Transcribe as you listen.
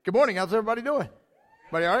Good morning. How's everybody doing?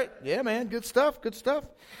 Everybody all right? Yeah, man. Good stuff. Good stuff.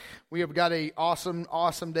 We have got a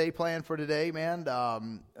awesome day planned for today, man.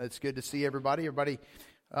 It's good to see everybody. Everybody,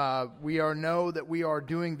 know that we are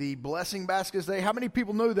doing the Blessing Baskets Day. How many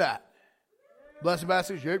people know that? Blessing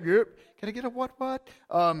Baskets, yep. Can I get a what?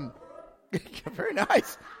 Very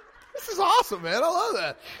nice. This is awesome, man. I love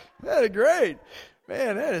that. That is great.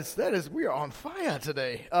 Man, that is, we are on fire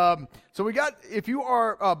today. So we got, if you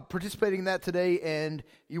are participating in that today and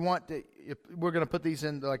you want to, we're going to put these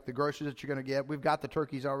in like the groceries that you're going to get. We've got the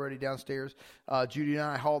turkeys already downstairs. Judy and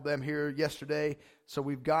I hauled them here yesterday. So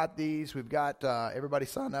we've got these. We've got everybody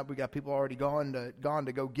signed up. We got people already gone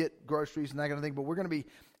to go get groceries and that kind of thing. But we're going to be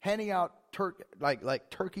handing out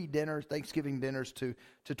turkey dinners, Thanksgiving dinners to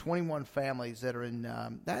 21 families that are in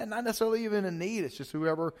not necessarily even in need. It's just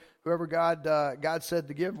whoever God said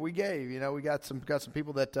to give, we gave. You know, we got some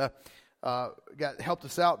people that helped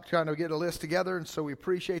us out trying to get a list together, and so we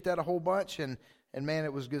appreciate that a whole bunch. And man,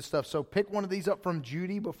 it was good stuff. So pick one of these up from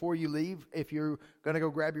Judy before you leave if you're going to go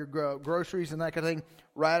grab your groceries and that kind of thing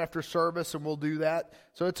right after service, and we'll do that.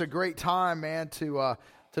 So it's a great time, man, to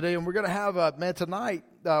today, and we're going to have tonight.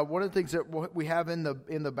 One of the things that we have in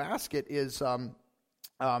the basket is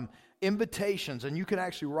invitations, and you can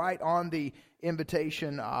actually write on the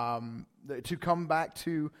invitation to come back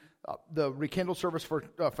to the rekindle service for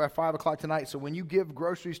 5 o'clock tonight. So when you give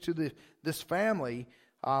groceries to this family,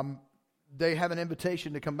 they have an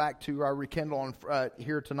invitation to come back to our rekindle on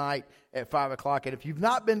here tonight at 5 o'clock. And if you've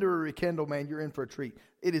not been to a rekindle, man, you're in for a treat.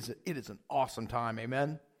 It is an awesome time.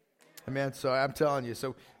 Amen. Amen. So I'm telling you.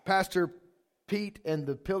 So Pastor Pete and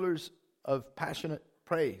the Pillars of Passionate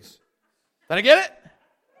Praise. Did I get it?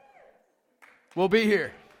 We'll be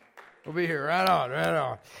here. Right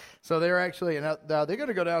on. So they're actually, and they're going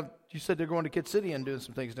to go down. You said they're going to Kid City and doing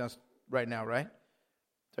some things down right now, right?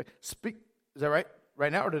 So is that right?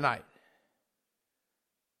 Right now or tonight?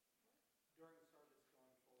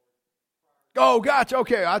 Oh, gotcha.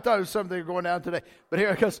 Okay, I thought it was something they were going down today. But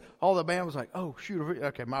here, because all the band was like, oh, shoot.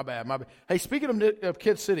 Okay, my bad. Hey, speaking of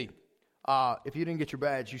Kid City, if you didn't get your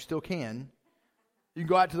badge, you still can. You can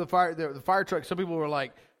go out to the fire truck. Some people were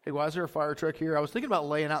like, hey, why is there a fire truck here? I was thinking about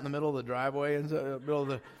laying out in the middle of the driveway, in the middle of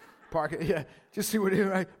the park. Yeah, just see what it is.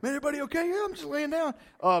 Right? Man, everybody okay? Yeah, I'm just laying down.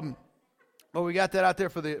 Well, we got that out there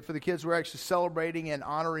for the kids. We're actually celebrating and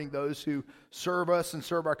honoring those who serve us and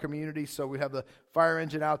serve our community. So we have the fire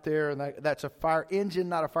engine out there, and that's a fire engine,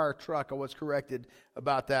 not a fire truck. I was corrected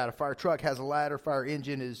about that. A fire truck has a ladder. Fire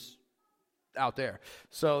engine is out there.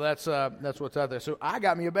 So that's what's out there. So I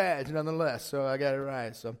got me a badge nonetheless. So I got it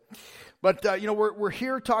right. So, but we're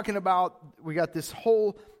here talking about, we got this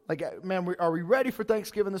whole, man, are we ready for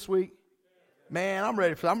Thanksgiving this week? Man, I'm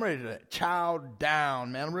ready to chow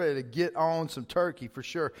down, man. I'm ready to get on some turkey for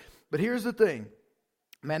sure. But here's the thing,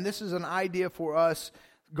 man, this is an idea for us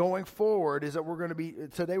going forward, is that we're going to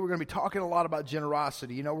be talking a lot about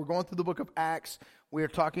generosity. You know, we're going through the book of Acts. We are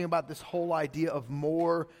talking about this whole idea of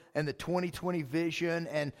more and the 2020 vision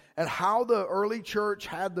and how the early church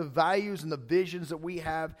had the values and the visions that we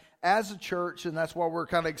have as a church, and that's why we're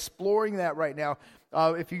kind of exploring that right now.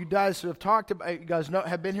 If you guys have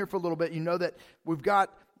been here for a little bit, you know that we've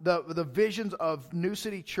got the visions of New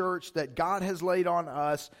City Church that God has laid on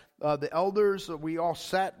us. The elders, we all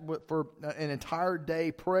sat for an entire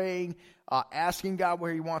day praying, asking God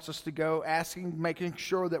where He wants us to go, making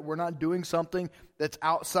sure that we're not doing something that's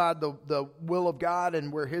outside the will of God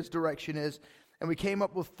and where His direction is. And we came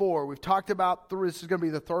up with 4. We've talked about 3. This is going to be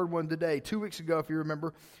the third one today. 2 weeks ago, if you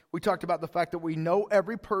remember, we talked about the fact that we know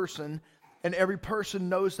every person, and every person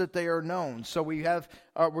knows that they are known. So we have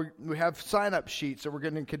sign-up sheets that we're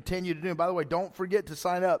going to continue to do. And by the way, don't forget to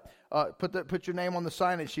sign up. Put your name on the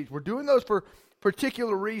sign-in sheets. We're doing those for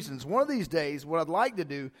particular reasons. One of these days, what I'd like to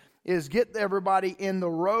do is get everybody in the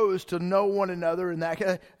rows to know one another,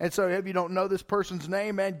 and so if you don't know this person's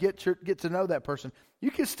name, man, get to know that person. You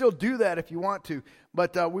can still do that if you want to,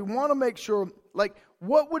 but we want to make sure,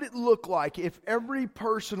 what would it look like if every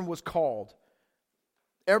person was called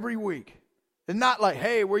every week? And not like,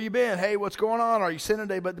 hey, where you been? Hey, what's going on? Are you sinning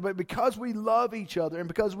today? But because we love each other and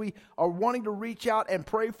because we are wanting to reach out and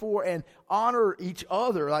pray for and honor each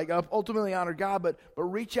other, ultimately honor God, but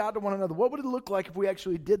reach out to one another. What would it look like if we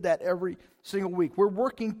actually did that every single week? We're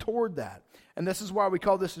working toward that. And this is why we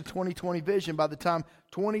call this the 2020 vision. By the time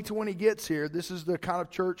 2020 gets here, this is the kind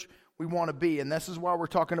of church we want to be. And this is why we're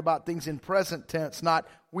talking about things in present tense, not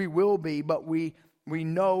we will be, but we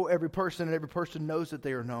know every person, and every person knows that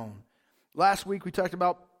they are known. Last week we talked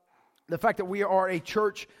about the fact that we are a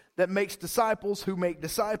church that makes disciples who make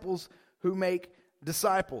disciples who make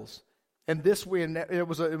disciples. And this way, it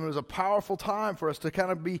was a powerful time for us to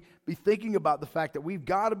kind of be thinking about the fact that we've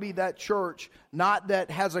got to be that church, not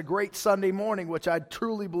that has a great Sunday morning, which I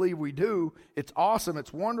truly believe we do. It's awesome,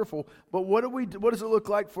 it's wonderful. But what does it look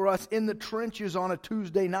like for us in the trenches on a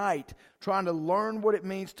Tuesday night, trying to learn what it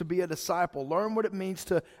means to be a disciple, learn what it means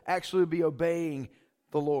to actually be obeying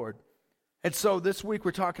the Lord? And so this week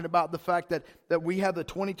we're talking about the fact that we have the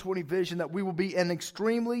 2020 vision, that we will be an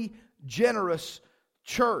extremely generous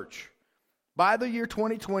church. By the year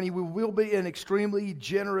 2020, we will be an extremely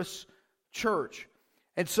generous church.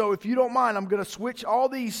 And so if you don't mind, I'm going to switch all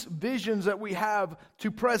these visions that we have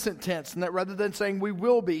to present tense, and that rather than saying we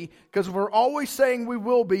will be, because if we're always saying we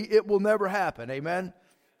will be, it will never happen. Amen?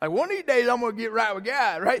 Like one of these days I'm going to get right with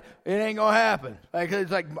God, right? It ain't going to happen.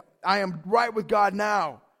 It's like I am right with God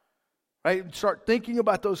now. Right? Start thinking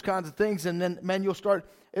about those kinds of things, and then, man, we'll start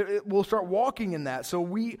walking in that. So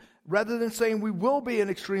rather than saying we will be an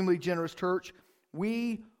extremely generous church,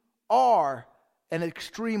 we are an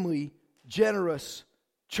extremely generous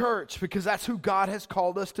church, because that's who God has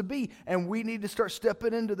called us to be. And we need to start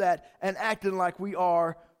stepping into that and acting like we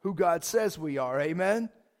are who God says we are.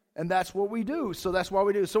 Amen? And that's what we do. So that's why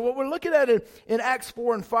we do. So what we're looking at in Acts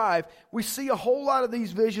 4 and 5, we see a whole lot of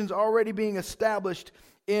these visions already being established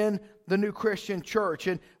in the New Christian Church.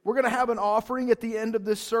 And we're going to have an offering at the end of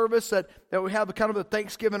this service that we have a kind of a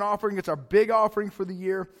Thanksgiving offering. It's our big offering for the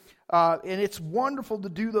year. And it's wonderful to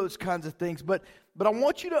do those kinds of things. But I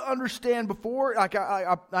want you to understand before, like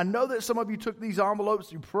I know that some of you took these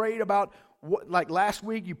envelopes, you prayed about what, like last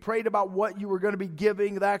week, you prayed about what you were going to be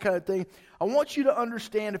giving, that kind of thing. I want you to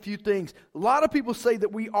understand a few things. A lot of people say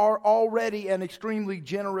that we are already an extremely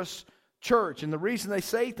generous church. And the reason they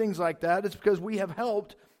say things like that is because we have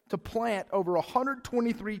helped to plant over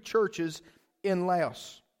 123 churches in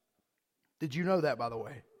Laos. Did you know that, by the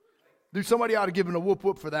way? Dude, somebody ought to give him a whoop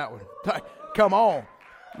whoop for that one. Come on.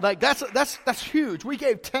 Like that's huge. We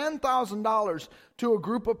gave $10,000 to a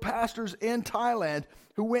group of pastors in Thailand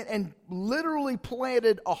who went and literally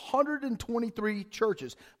planted 123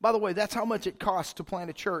 churches. By the way, that's how much it costs to plant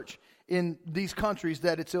a church in these countries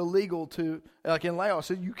that it's illegal to, like in Laos.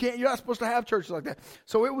 So you're not supposed to have churches like that.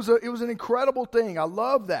 So it was an incredible thing. I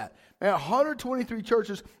love that. Man, 123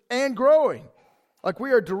 churches and growing. Like,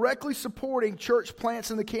 we are directly supporting church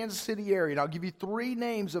plants in the Kansas City area. And I'll give you 3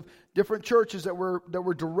 names of different churches that we're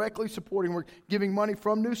directly supporting. We're giving money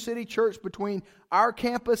from New City Church between our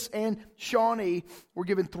campus and Shawnee. We're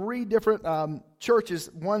giving 3 different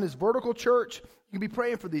churches. One is Vertical Church. You can be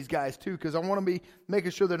praying for these guys too, because I want to be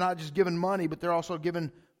making sure they're not just giving money, but they're also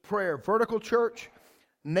giving prayer. Vertical Church,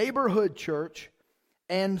 Neighborhood Church,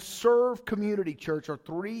 and Serve Community Church are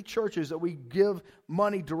 3 churches that we give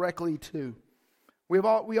money directly to. We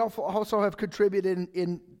also have contributed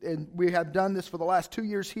and we have done this for the last 2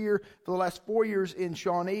 years here, for the last 4 years in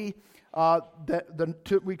Shawnee.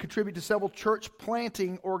 We contribute to several church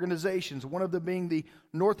planting organizations, one of them being the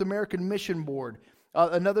North American Mission Board.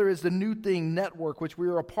 Another is the New Thing Network, which we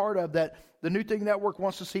are a part of. That the New Thing Network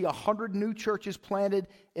wants to see 100 new churches planted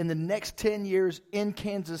in the next 10 years in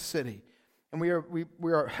Kansas City. And we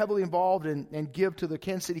are heavily involved and give to the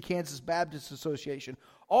Kansas City, Kansas Baptist Association.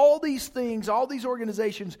 All these things, all these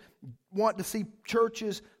organizations want to see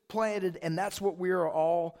churches planted, and that's what we are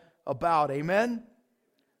all about. Amen?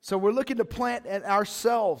 So we're looking to plant at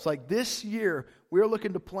ourselves. Like this year, we're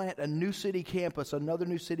looking to plant a new city campus, another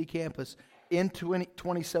new city campus in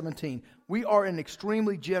 2017. We are an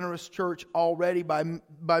extremely generous church already by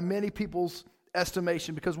many people's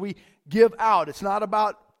estimation, because we give out. It's not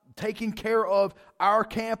about taking care of our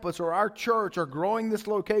campus or our church or growing this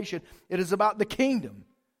location. It is about the kingdom.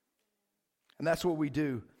 And that's what we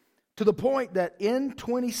do. To the point that in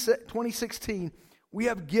 2016, we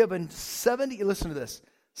have given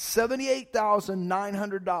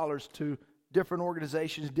 $78,900 to different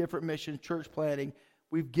organizations, different missions, church planting.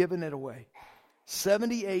 We've given it away.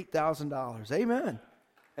 $78,000. Amen.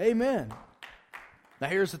 Amen. Now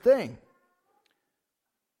here's the thing.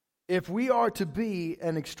 If we are to be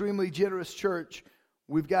an extremely generous church,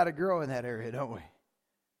 we've got to grow in that area, don't we?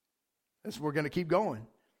 We're going to keep going.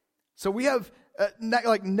 So we have,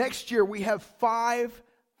 like next year, we have 5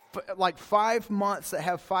 months that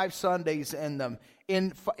have 5 Sundays in them.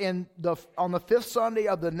 On the 5th Sunday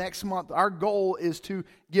of the next month, our goal is to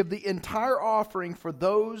give the entire offering for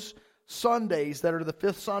those Sundays that are the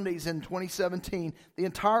 5th Sundays in 2017, the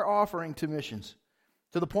entire offering to missions.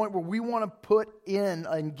 To the point where we want to put in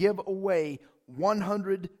and give away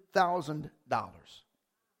 $100,000.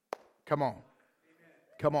 Come on.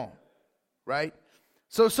 Come on. Right?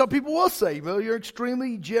 So some people will say, well, you're an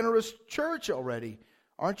extremely generous church already,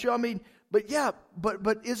 aren't you? I mean,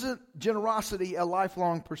 But isn't generosity a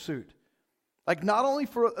lifelong pursuit? Like not only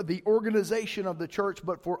for the organization of the church,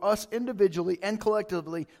 but for us individually and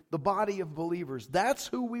collectively, the body of believers. That's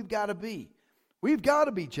who we've got to be. We've got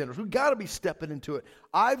to be generous. We've got to be stepping into it.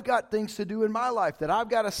 I've got things to do in my life that I've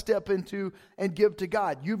got to step into and give to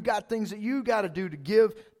God. You've got things that you've got to do to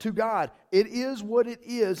give to God. It is what it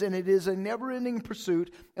is, and it is a never-ending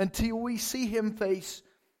pursuit until we see Him face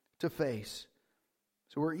to face.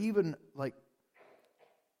 So we're even like,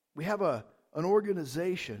 we have an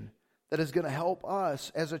organization that is going to help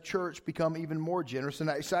us as a church become even more generous. And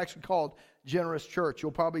it's actually called Generous Church.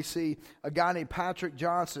 You'll probably see a guy named Patrick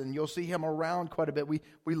Johnson. You'll see him around quite a bit. We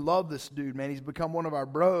love this dude, man. He's become one of our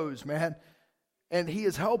bros, man. And he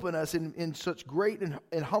is helping us in such great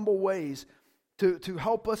and humble ways to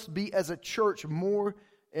help us be as a church more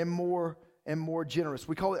and more and more generous.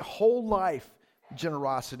 We call it whole life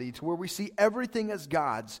generosity, to where we see everything as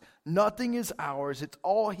God's. Nothing is ours. It's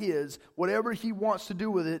all His. Whatever He wants to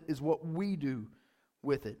do with it is what we do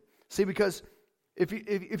with it. See, because if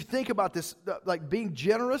you think about this, like being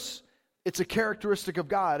generous, it's a characteristic of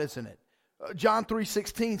God, isn't it? John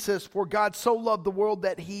 3:16 says, "For God so loved the world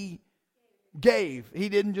that He gave." He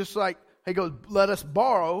didn't just like, He goes, "Let us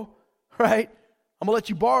borrow," right? I'm going to let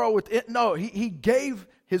you borrow with it. No, He gave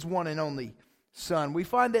His one and only Son. We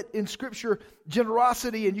find that in Scripture,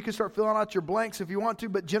 generosity, and you can start filling out your blanks if you want to,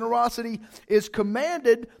 but generosity is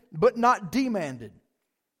commanded but not demanded.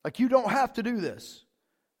 Like you don't have to do this.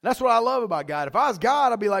 And that's what I love about God. If I was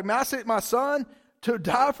God, I'd be like, man, I sent my Son to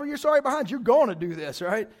die for your sorry behind. You're going to do this,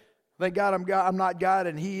 right? Thank God I'm not God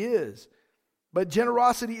and He is. But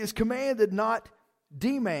generosity is commanded, not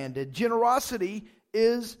demanded. Generosity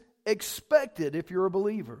is expected if you're a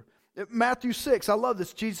believer. Matthew 6, I love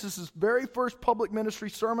this. Jesus' very first public ministry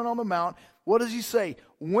Sermon on the Mount. What does He say?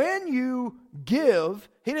 When you give,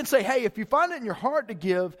 He didn't say, hey, if you find it in your heart to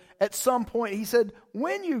give at some point. He said,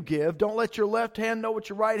 when you give, don't let your left hand know what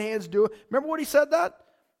your right hand's doing. Remember what He said that?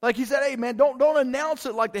 Like He said, hey man, don't announce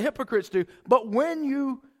it like the hypocrites do. But when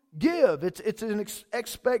you give, it's an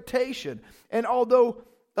expectation. And although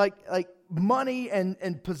like money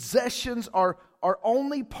and possessions are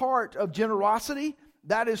only part of generosity,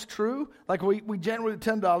 that is true. Like we generally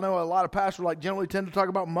tend to, I know a lot of pastors generally tend to talk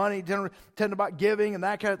about money, generally tend about giving and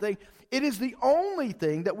that kind of thing. It is the only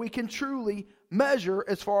thing that we can truly measure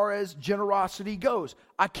as far as generosity goes.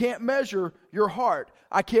 I can't measure your heart.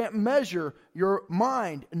 I can't measure your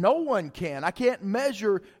mind. No one can. I can't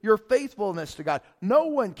measure your faithfulness to God. No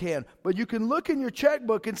one can. But you can look in your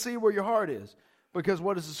checkbook and see where your heart is. Because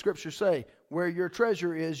what does the Scripture say? Where your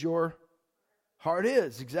treasure is, your heart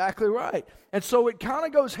is. Exactly right. And so it kind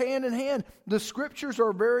of goes hand in hand. The Scriptures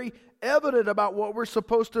are very evident about how we're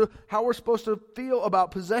supposed to feel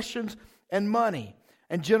about possessions and money.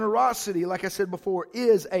 And generosity, like I said before,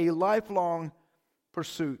 is a lifelong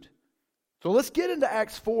pursuit. So let's get into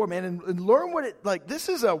Acts 4, man, and learn what this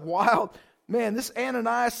is a wild, man, this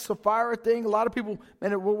Ananias Sapphira thing. A lot of people,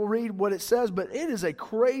 man, will read what it says, but it is a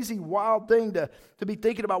crazy, wild thing to be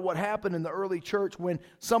thinking about what happened in the early church when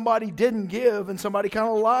somebody didn't give and somebody kind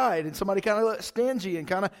of lied and somebody kind of stingy and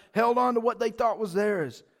kind of held on to what they thought was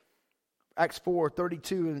theirs. Acts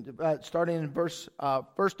 4:32, starting in verse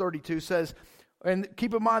 32 says, and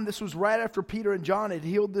keep in mind, this was right after Peter and John had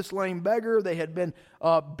healed this lame beggar. They had been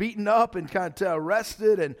beaten up and kind of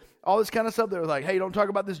arrested and all this kind of stuff. They were like, hey, don't talk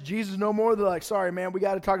about this Jesus no more. They're like, sorry, man, we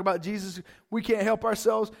got to talk about Jesus. We can't help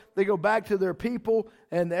ourselves. They go back to their people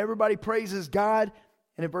and everybody praises God.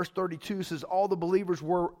 And in verse 32 it says, all the believers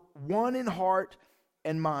were one in heart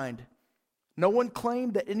and mind. No one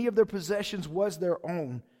claimed that any of their possessions was their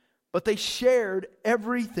own, but they shared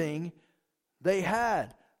everything they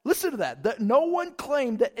had. Listen to that no one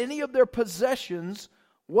claimed that any of their possessions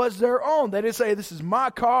was their own. They didn't say, this is my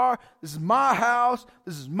car, this is my house,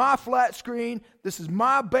 this is my flat screen, this is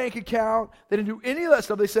my bank account. They didn't do any of that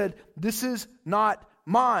stuff. They said, this is not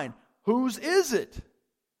mine. Whose is it?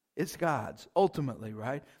 It's God's, ultimately,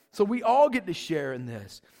 right? So we all get to share in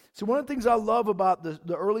this. So one of the things I love about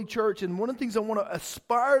the early church, and one of the things I want to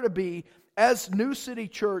aspire to be as New City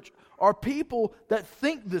Church, are people that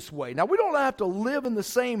think this way. Now, we don't have to live in the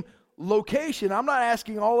same location. I'm not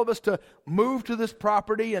asking all of us to move to this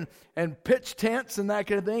property and pitch tents and that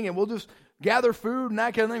kind of thing, and we'll just gather food and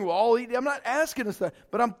that kind of thing. We'll all eat. I'm not asking us that,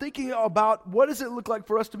 but I'm thinking about what does it look like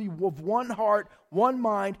for us to be with one heart, one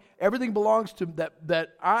mind. Everything belongs to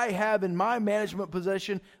that I have in my management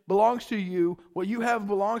possession belongs to you. What you have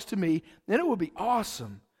belongs to me. Then it would be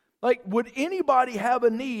awesome. Like, would anybody have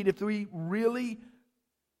a need if we really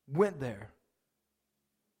went there?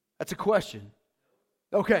 That's a question.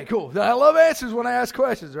 Okay, cool. I love answers when I ask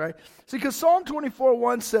questions, right? See, because Psalm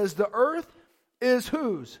 24:1 says, the earth is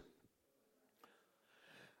whose?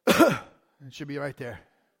 It should be right there.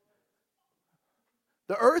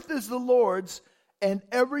 The earth is the Lord's and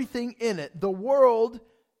everything in it, the world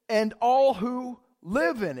and all who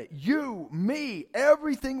live in it. You, me,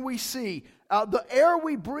 everything we see. The air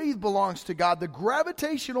we breathe belongs to God. The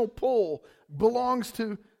gravitational pull belongs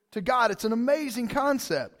to God. It's an amazing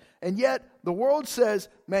concept. And yet, the world says,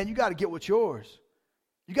 man, you got to get what's yours.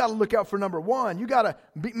 You got to look out for number one. You got to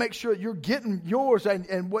make sure you're getting yours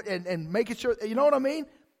and making sure, you know what I mean?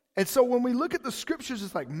 And so when we look at the scriptures,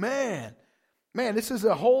 it's like, man, this is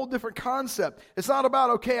a whole different concept. It's not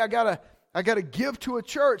about, okay, I gotta give to a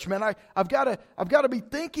church, man. I've got to be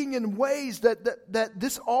thinking in ways that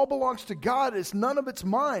this all belongs to God. It's none of it's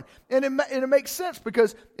mine, and it makes sense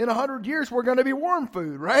because in 100 years we're going to be worm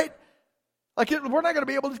food, right? We're not going to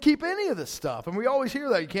be able to keep any of this stuff, and we always hear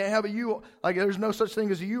that you can't have there's no such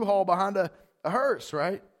thing as a U-Haul behind a hearse,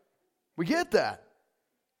 right? We get that,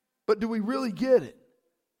 but do we really get it?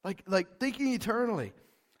 Like thinking eternally.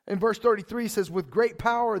 In verse 33 says, with great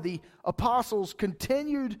power the apostles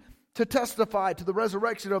continued to testify to the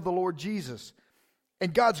resurrection of the Lord Jesus.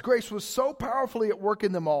 And God's grace was so powerfully at work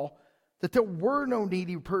in them all that there were no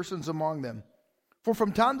needy persons among them. For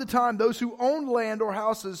from time to time, those who owned land or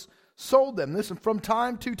houses sold them. Listen, from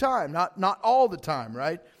time to time, not all the time,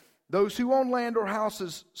 right? Those who owned land or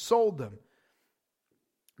houses sold them,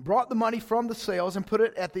 brought the money from the sales and put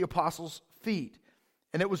it at the apostles' feet.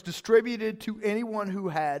 And it was distributed to anyone who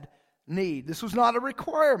had need. This was not a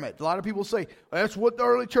requirement. A lot of people say, well, that's what the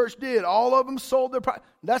early church did. All of them sold their property.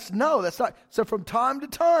 That's not. So from time to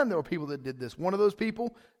time, there were people that did this. One of those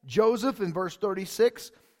people, Joseph, in verse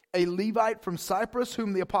 36, a Levite from Cyprus,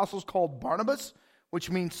 whom the apostles called Barnabas, which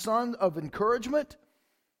means son of encouragement.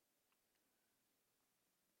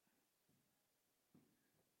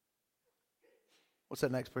 What's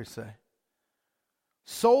that next place say?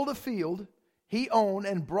 Sold a field he owned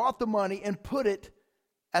and brought the money and put it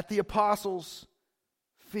at the apostles'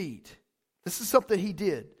 feet. This is something he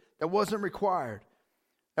did that wasn't required.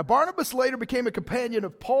 Now, Barnabas later became a companion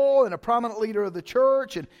of Paul and a prominent leader of the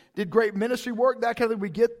church and did great ministry work, that kind of thing. We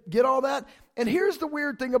get all that. And here's the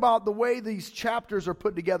weird thing about the way these chapters are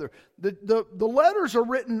put together. The letters are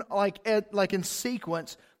written like in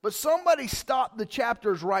sequence, but somebody stopped the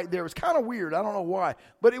chapters right there. It's kind of weird. I don't know why.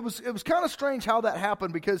 But it was kind of strange how that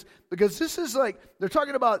happened because this is like, they're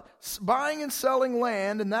talking about buying and selling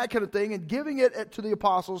land and that kind of thing and giving it to the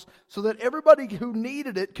apostles so that everybody who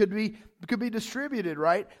needed it could be distributed,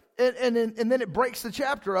 right? And then it breaks the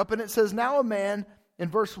chapter up and it says, now a man, in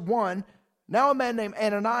verse 1, now a man named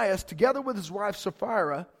Ananias, together with his wife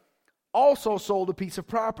Sapphira, also sold a piece of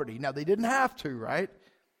property. Now they didn't have to, right?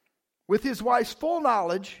 With his wife's full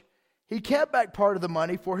knowledge, he kept back part of the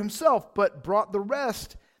money for himself, but brought the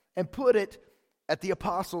rest and put it at the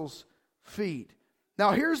apostles' feet.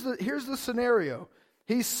 Now here's the scenario.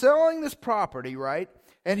 He's selling this property, right?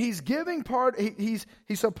 And he's giving part, he's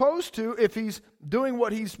supposed to, if he's doing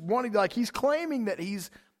what he's wanting, like he's claiming that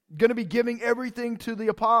he's going to be giving everything to the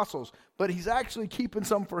apostles, but he's actually keeping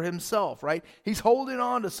some for himself, right? He's holding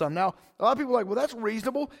on to some. Now, a lot of people are like, well, that's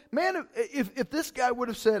reasonable. Man, if this guy would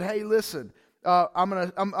have said, hey, listen,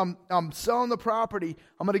 I'm selling the property.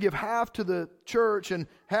 I'm going to give half to the church and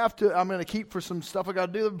I'm going to keep for some stuff I got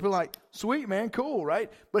to do. They'd be like, sweet, man, cool,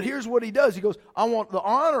 right? But here's what he does. He goes, I want the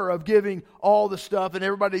honor of giving all the stuff, and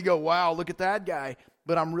everybody go, wow, look at that guy.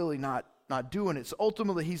 But I'm really not doing it. So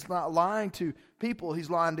ultimately, he's not lying to people. He's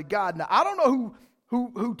lying to God. Now, I don't know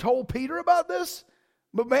who told Peter about this,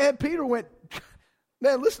 but man, Peter went,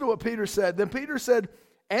 man, listen to what Peter said. Then Peter said,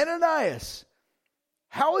 Ananias,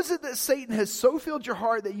 how is it that Satan has so filled your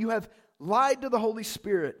heart that you have lied to the Holy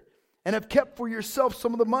Spirit and have kept for yourself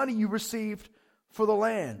some of the money you received for the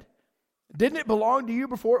land? Didn't it belong to you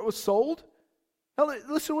before it was sold? Now,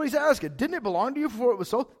 listen to what he's asking. Didn't it belong to you before it was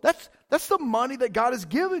sold? That's the money that God has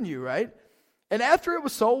given you, right? And after it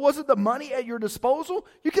was sold, wasn't the money at your disposal?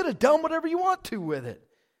 You could have done whatever you want to with it.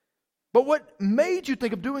 But what made you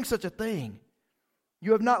think of doing such a thing?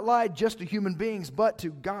 You have not lied just to human beings, but to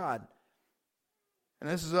God. And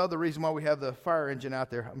this is the other reason why we have the fire engine out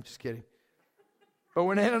there. I'm just kidding. But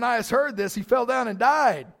when Ananias heard this, he fell down and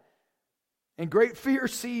died. And great fear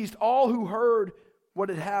seized all who heard what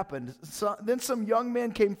had happened. Then some young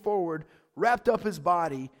men came forward, wrapped up his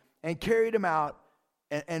body, and carried him out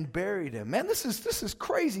and buried him. Man, this is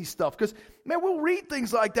crazy stuff. Because, man, we'll read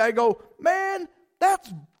things like that and go, man,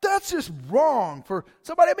 That's just wrong for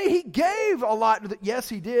somebody. I mean, he gave a lot. Yes,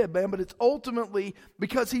 he did, man, but it's ultimately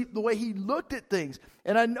because the way he looked at things.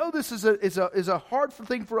 And I know this is a hard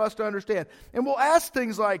thing for us to understand. And we'll ask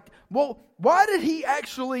things like, well, why did he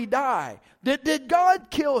actually die? Did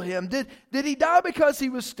God kill him? Did he die because he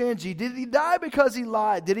was stingy? Did he die because he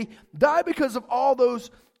lied? Did he die because of all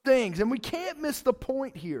those things? And we can't miss the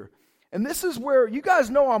point here. And this is where, you guys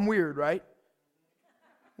know I'm weird, right?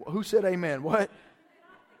 Who said amen? What?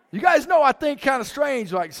 You guys know I think kind of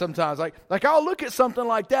strange like sometimes. Like I'll look at something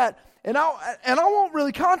like that and I won't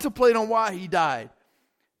really contemplate on why he died.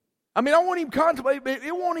 I mean, I won't even contemplate,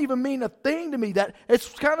 it won't even mean a thing to me. That it's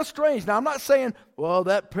kind of strange. Now, I'm not saying, well,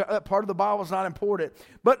 that part of the Bible is not important.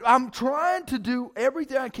 But I'm trying to do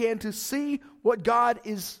everything I can to see what God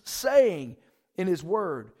is saying in His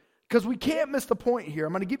Word. Because we can't miss the point here.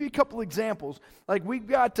 I'm going to give you a couple examples. Like we've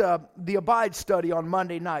got the Abide study on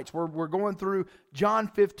Monday nights. We're going through John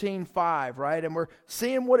 15:5, right? And we're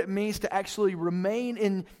seeing what it means to actually remain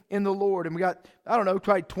in the Lord. And we got, I don't know,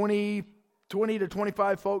 probably 20 to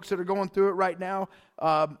 25 folks that are going through it right now.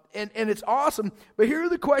 And it's awesome. But here are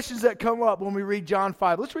the questions that come up when we read John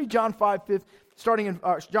 5. Let's read John 5, starting in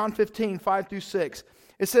John 15, 5 through 6.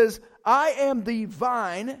 It says, I am the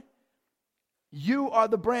vine, you are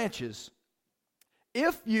the branches.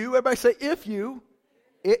 If you, everybody say, if you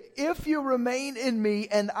remain in me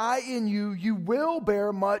and I in you, you will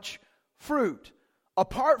bear much fruit.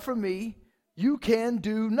 Apart from me, you can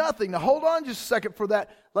do nothing. Now hold on just a second for that.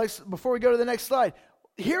 Before we go to the next slide.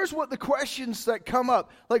 Here's what the questions that come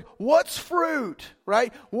up. Like, what's fruit,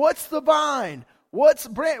 right? What's the vine? What's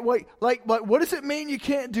branch? Wait, like, what does it mean you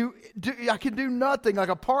can't do? I can do nothing, like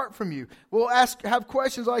apart from you. We'll have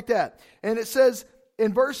questions like that. And it says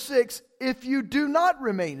in verse 6, if you do not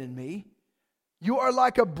remain in me, you are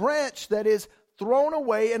like a branch that is thrown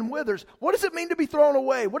away and withers. What does it mean to be thrown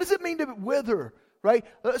away? What does it mean to wither, right?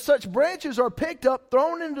 Such branches are picked up,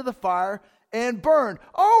 thrown into the fire, and burned.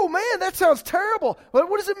 Oh man, that sounds terrible. But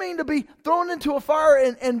what does it mean to be thrown into a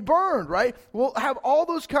fire and burned, right? We'll have all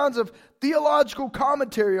those kinds of theological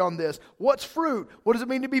commentary on this. What's fruit? What does it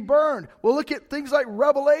mean to be burned? We'll look at things like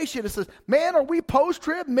Revelation. It says, man, are we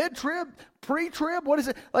post-trib, mid-trib, pre-trib? What is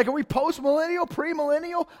it? Like, are we post-millennial,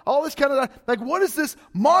 pre-millennial? All this kind of, like, what is this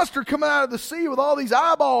monster coming out of the sea with all these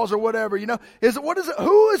eyeballs or whatever, you know? Who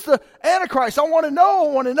is the Antichrist? I want to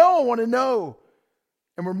know.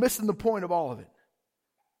 And we're missing the point of all of it.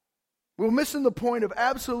 We're missing the point of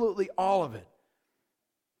absolutely all of it.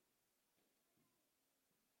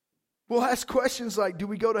 We'll ask questions like, do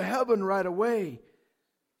we go to heaven right away?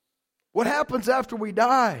 What happens after we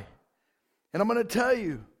die? And I'm going to tell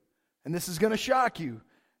you, and this is going to shock you,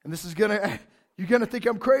 and you're going to think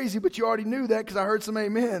I'm crazy, but you already knew that because I heard some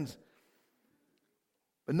amens.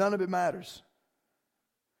 But none of it matters.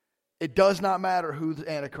 It does not matter who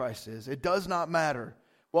the Antichrist is. It does not matter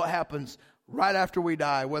what happens right after we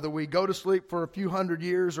die, whether we go to sleep for a few hundred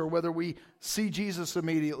years or whether we see Jesus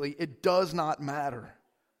immediately. It does not matter.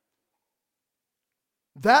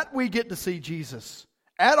 That we get to see Jesus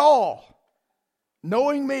at all,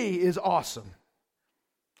 knowing me, is awesome.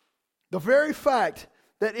 The very fact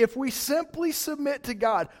that if we simply submit to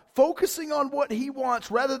God, focusing on what He wants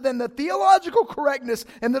rather than the theological correctness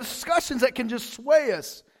and the discussions that can just sway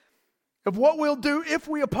us of what we'll do if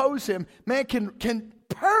we oppose Him, man, can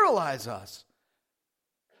paralyze us.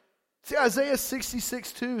 See, Isaiah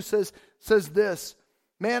 66:2 says this,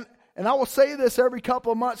 man, and I will say this every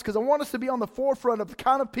couple of months because I want us to be on the forefront of the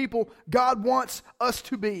kind of people God wants us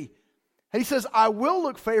to be. He says, I will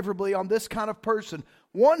look favorably on this kind of person,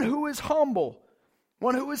 one who is humble,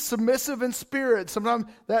 one who is submissive in spirit. Sometimes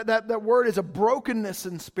that word is a brokenness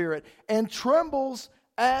in spirit, and trembles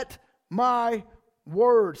at my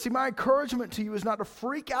word. See, my encouragement to you is not to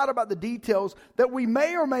freak out about the details that we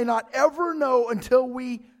may or may not ever know until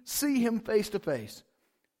we see Him face to face.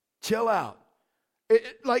 Chill out.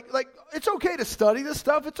 It's okay to study this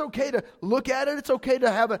stuff. It's okay to look at it. It's okay to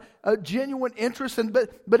have a genuine interest in.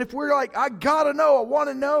 But if we're like, I gotta know, I want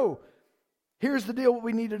to know. Here's the deal: what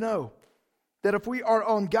we need to know, that if we are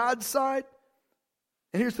on God's side,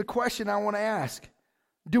 and here's the question I want to ask: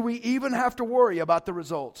 do we even have to worry about the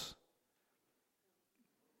results?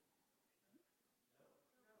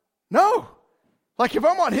 No. Like, if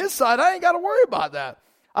I'm on His side, I ain't got to worry about that.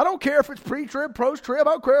 I don't care if it's pre-trib, post-trib.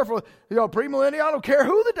 I don't care if premillennial. I don't care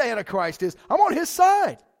who the Antichrist is. I'm on His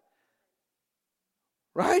side.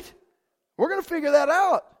 Right? We're going to figure that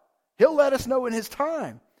out. He'll let us know in His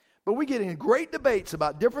time. But we get in great debates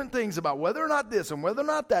about different things, about whether or not this and whether or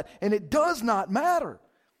not that. And it does not matter.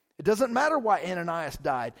 It doesn't matter why Ananias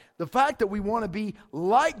died. The fact that we want to be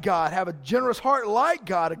like God, have a generous heart like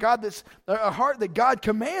God, a heart that God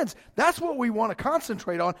commands, that's what we want to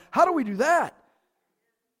concentrate on. How do we do that?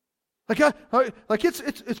 Like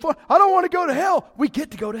it's fun. I don't want to go to hell. We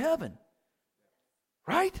get to go to heaven.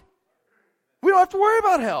 Right? We don't have to worry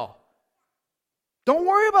about hell. Don't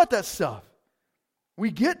worry about that stuff.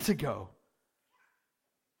 We get to go.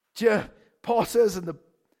 Paul says in the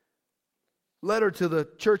letter to the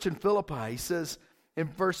church in Philippi, he says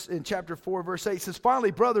in chapter 4, verse 8, he says,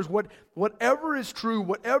 finally, brothers, whatever is true,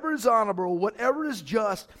 whatever is honorable, whatever is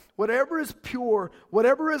just, whatever is pure,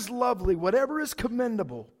 whatever is lovely, whatever is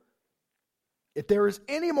commendable, if there is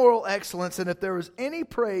any moral excellence and if there is any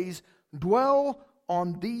praise, dwell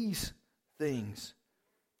on these things.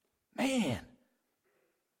 Man.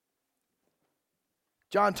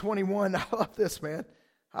 John 21, I love this, man.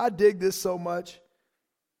 I dig this so much.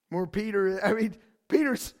 More Peter's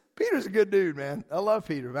a good dude, man. I love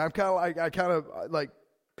Peter, man. I kind of like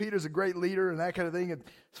Peter's a great leader and that kind of thing. And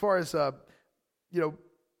as far as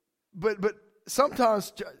but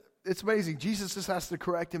sometimes it's amazing. Jesus just has to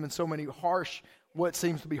correct him in so many what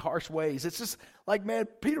seems to be harsh ways. It's just like, man,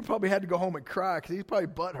 Peter probably had to go home and cry because he's probably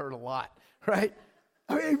butthurt a lot, right?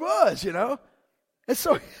 I mean, he was, And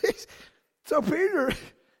so Peter,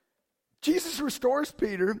 Jesus restores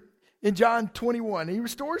Peter in John 21. He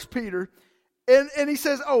restores Peter, and he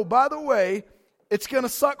says, oh, by the way, it's going to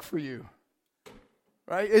suck for you,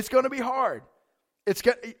 right? It's going to be hard.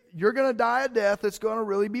 You're going to die a death that's going to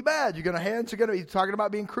really be bad. Your hands are going to be, talking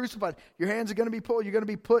about being crucified. Your hands are going to be pulled. You're going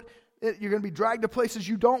to be dragged to places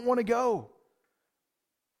you don't want to go.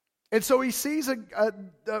 And so he sees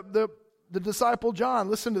the disciple John.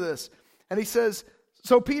 Listen to this. And he says,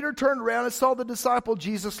 so Peter turned around and saw the disciple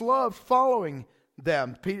Jesus loved following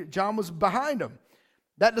them. John was behind him.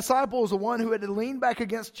 That disciple was the one who had leaned back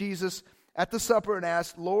against Jesus at the supper and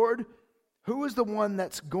asked, Lord, who is the one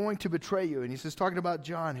that's going to betray you? And he's just talking about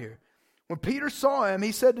John here. When Peter saw him,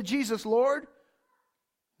 he said to Jesus, Lord,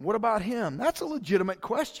 what about him? That's a legitimate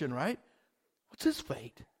question, right? What's his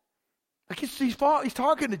fate? Like he's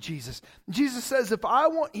talking to Jesus. Jesus says, if I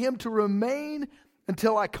want him to remain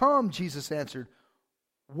until I come, Jesus answered,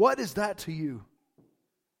 what is that to you?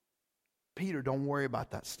 Peter, don't worry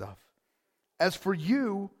about that stuff. As for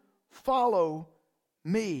you, follow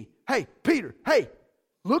me. Hey, Peter, hey,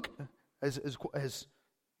 look, as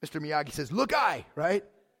Mr. Miyagi says, look right?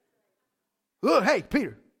 Look, hey,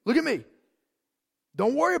 Peter, look at me.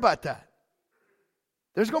 Don't worry about that.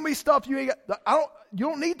 There's going to be stuff you ain't got. You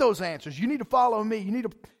don't need those answers. You need to follow me. You need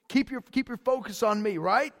to keep your focus on me,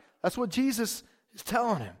 right? That's what Jesus is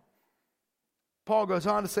telling him. Paul goes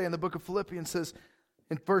on to say in the book of Philippians, says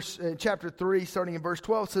in chapter 3, starting in verse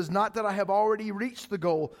 12, says, not that I have already reached the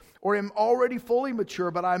goal or am already fully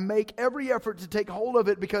mature, but I make every effort to take hold of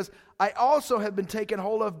it because I also have been taken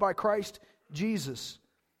hold of by Christ Jesus.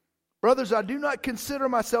 Brothers, I do not consider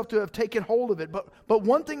myself to have taken hold of it, but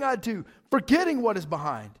one thing I do, forgetting what is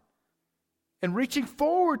behind and reaching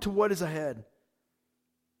forward to what is ahead.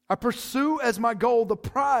 I pursue as my goal the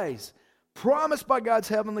prize promised by God's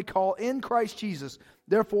heavenly call in Christ Jesus.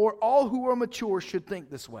 Therefore, all who are mature should think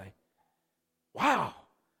this way. Wow.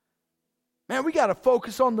 Man, we got to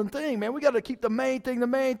focus on the thing, man. We got to keep the main thing. We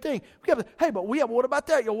got to, what about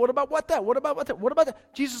that? What about what that? What about that? What about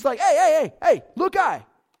that? Jesus is like, hey, look,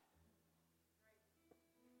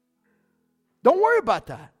 don't worry about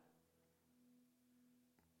that.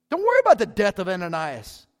 Don't worry about the death of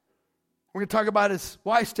Ananias. We're going to talk about his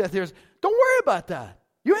wife's death here. Don't worry about that.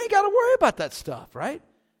 You ain't got to worry about that stuff, right?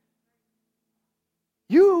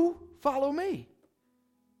 You follow me.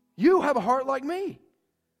 You have a heart like me.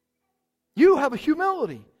 You have a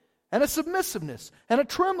humility and a submissiveness and a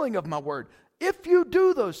trembling of my word. If you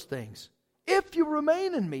do those things, if you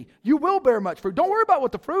remain in me, you will bear much fruit. Don't worry about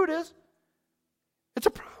what the fruit is. It's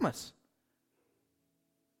a promise.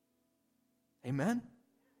 Amen?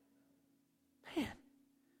 Man.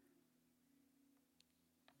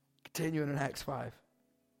 Continuing in Acts 5.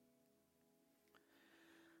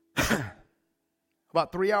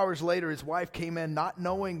 About 3 hours later, his wife came in not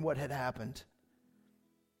knowing what had happened.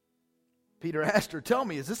 Peter asked her, tell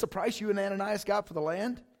me, is this the price you and Ananias got for the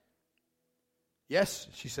land? Yes,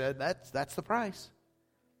 she said, that's the price.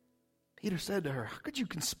 Peter said to her, how could you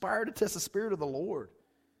conspire to test the Spirit of the Lord?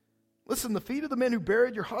 Listen, the feet of the men who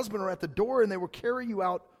buried your husband are at the door, and they will carry you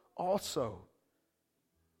out also.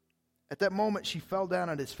 At that moment, she fell down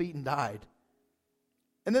at his feet and died.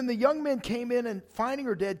 And then the young men came in and, finding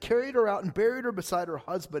her dead, carried her out and buried her beside her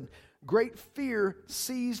husband. Great fear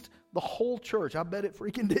seized the whole church. I bet it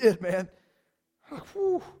freaking did, man.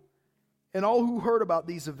 Whew. and all who heard about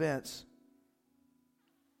these events.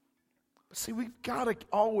 See, we've got to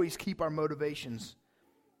always keep our motivations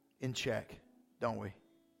in check, don't we?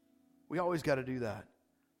 We always got to do that.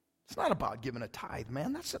 It's not about giving a tithe,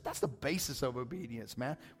 man. That's the basis of obedience,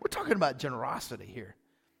 man. We're talking about generosity here.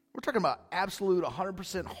 We're talking about absolute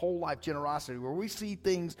 100% whole life generosity, where we see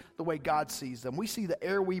things the way God sees them. We see the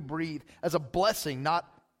air we breathe as a blessing, not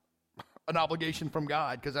an obligation from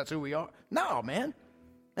God, because that's who we are. No, man.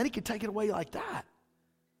 And He can take it away like that.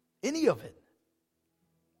 Any of it.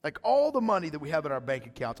 Like all the money that we have in our bank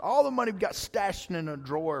accounts, all the money we got stashed in a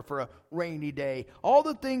drawer for a rainy day, all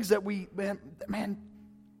the things that we, that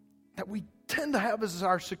we tend to have as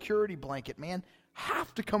our security blanket, man,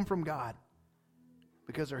 have to come from God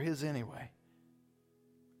because they're His anyway.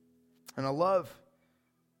 And I love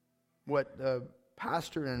what the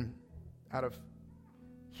pastor out of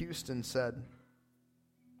Houston said. And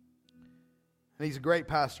he's a great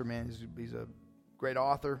pastor, man. He's a great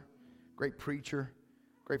author, great preacher,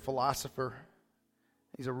 great philosopher.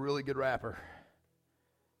 He's a really good rapper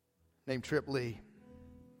named Trip Lee.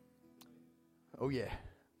 Oh, yeah.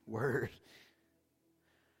 Word.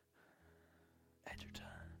 Edgerton,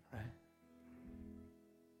 right?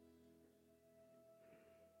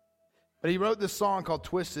 But he wrote this song called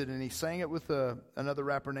Twisted, and he sang it with another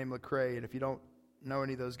rapper named Lecrae. And if you don't know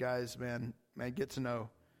any of those guys, man, get to know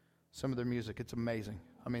some of their music. It's amazing.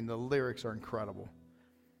 I mean, the lyrics are incredible.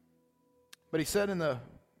 But he said in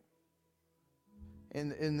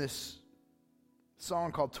this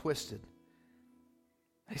song called Twisted,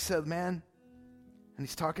 he said, man, and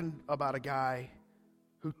he's talking about a guy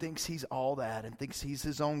who thinks he's all that and thinks he's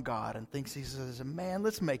his own God and thinks he says, man,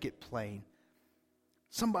 let's make it plain.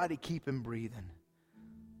 Somebody keep him breathing.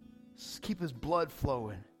 Keep his blood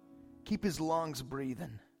flowing. Keep his lungs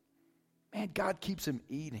breathing. Man, God keeps him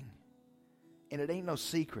eating. And it ain't no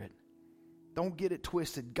secret. Don't get it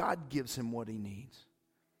twisted. God gives him what he needs.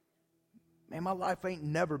 Man, my life ain't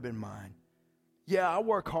never been mine. Yeah, I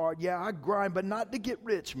work hard. Yeah, I grind, but not to get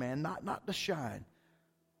rich, man. Not to shine.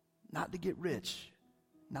 Not to get rich.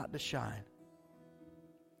 Not to shine.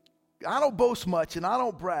 I don't boast much and I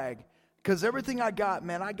don't brag because everything I got,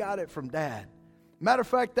 man, I got it from Dad. Matter of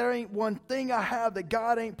fact, there ain't one thing I have that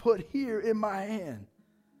God ain't put here in my hand.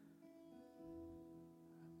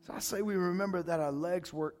 So I say we remember that our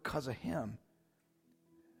legs work because of Him.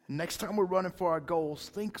 Next time we're running for our goals,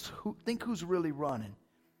 think who's really running.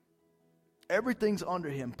 Everything's under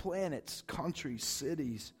Him. Planets, countries,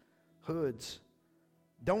 cities, hoods.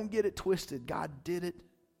 Don't get it twisted. God did it,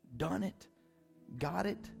 done it, got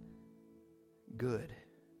it, good.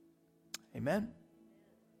 Amen?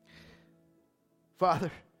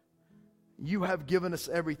 Father, You have given us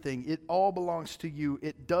everything. It all belongs to You.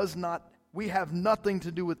 We have nothing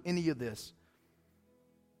to do with any of this.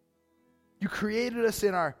 You created us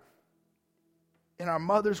in our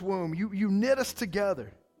mother's womb. You knit us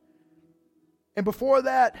together. And before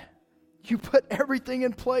that, You put everything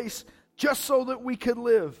in place just so that we could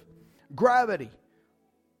live. Gravity,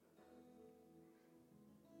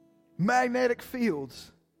 magnetic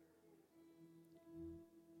fields,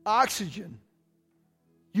 oxygen.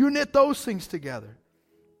 You knit those things together.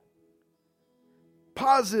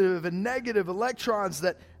 Positive and negative electrons,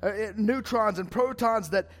 neutrons and protons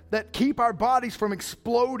that keep our bodies from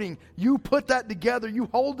exploding. You put that together. You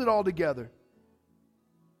hold it all together.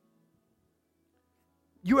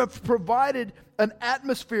 You have provided an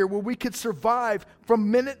atmosphere where we could survive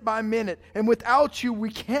from minute by minute. And without You, we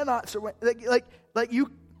cannot survive. Like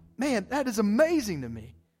You, man, that is amazing to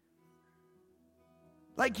me.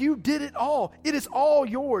 Like You did it all. It is all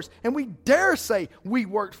Yours. And we dare say we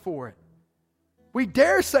worked for it. We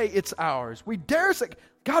dare say it's ours. We dare say,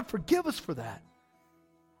 God, forgive us for that.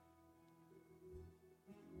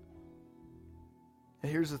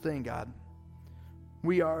 And here's the thing, God.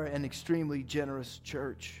 We are an extremely generous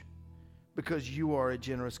church because You are a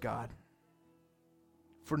generous God.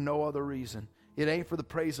 For no other reason. It ain't for the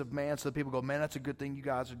praise of man so that people go, man, that's a good thing you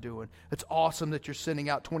guys are doing. It's awesome that you're sending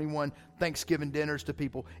out 21 Thanksgiving dinners to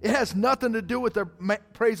people. It has nothing to do with the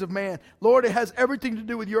praise of man. Lord, it has everything to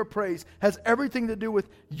do with Your praise. It has everything to do with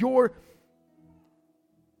Your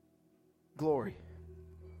glory.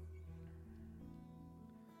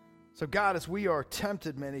 So God, as we are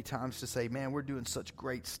tempted many times to say, man, we're doing such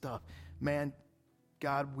great stuff. Man,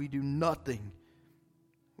 God, we do nothing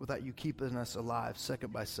without You keeping us alive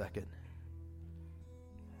second by second.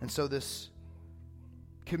 And so this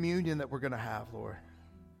communion that we're going to have, Lord,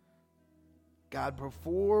 God,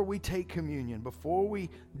 before we take communion, before we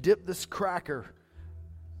dip this cracker,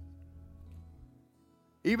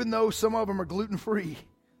 even though some of them are gluten-free,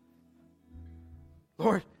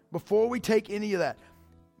 Lord, before we take any of that,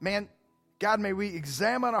 man, God, may we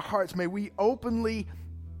examine our hearts. May we openly,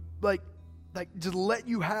 like just let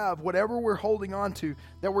you have whatever we're holding on to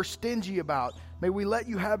that we're stingy about. May we let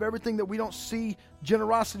you have everything that we don't see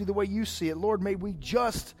generosity the way you see it. Lord, may we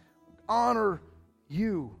just honor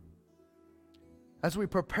you as we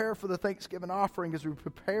prepare for the Thanksgiving offering, as we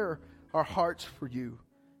prepare our hearts for you.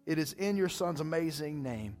 It is in your Son's amazing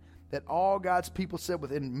name that all God's people said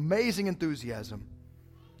with amazing enthusiasm,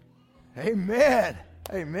 amen.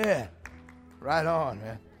 Amen. Right on,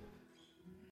 man.